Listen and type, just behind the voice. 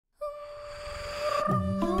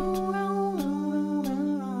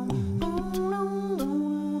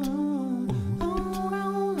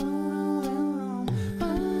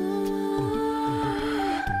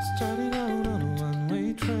Started out on a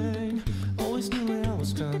one-way train. Always knew where I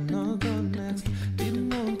was gonna go next. Didn't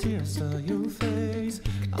know until I saw your face.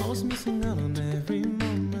 I was missing out on every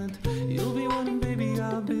moment. You'll be one and baby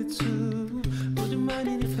I'll be two. Would you mind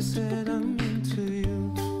it if I said I'm into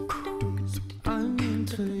you? I'm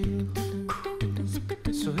into you.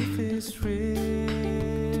 So if it's real,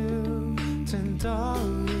 then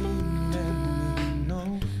darling, let me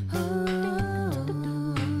know.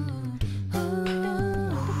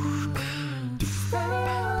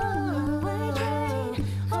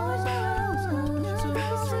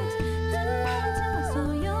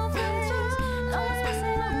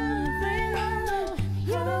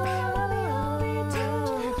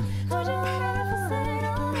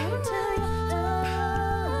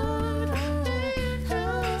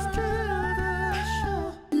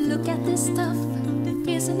 Look at this stuff,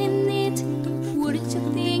 isn't it neat? Wouldn't you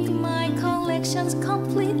think my collection's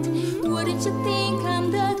complete? Wouldn't you think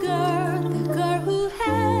I'm the girl who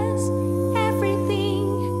has everything?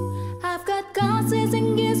 I've got gauzes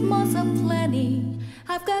and gizmos aplenty.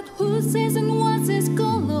 I've got who's and what's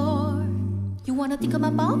galore. You wanna think of my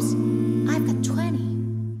bobs? I've got 20.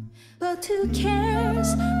 But who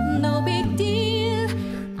cares? No big deal.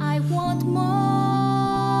 I want more.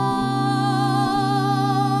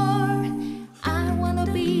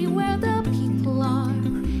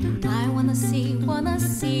 Wanna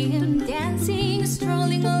see him dancing,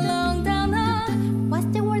 strolling along down a, what's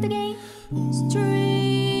the word again?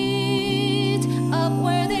 Street. Up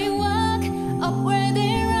where they walk, up where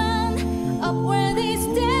they run, up where they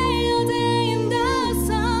stay all day in the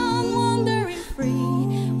sun, wandering free.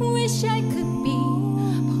 Wish I could be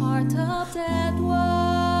part of that world.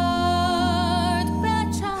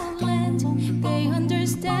 Bad child land, they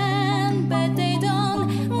understand, but they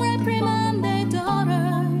don't reprimand their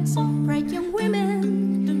daughters. Bright young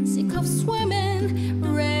women, sick of swimming,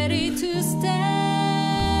 ready to stand.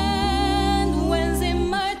 When's it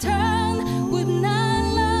my turn? Would not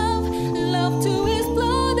love to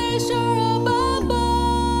explode a shore above?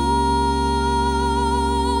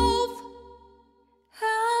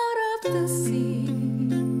 Out of the sea,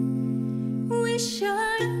 wish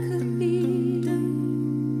I could be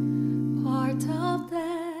part of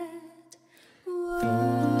that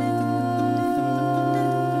world.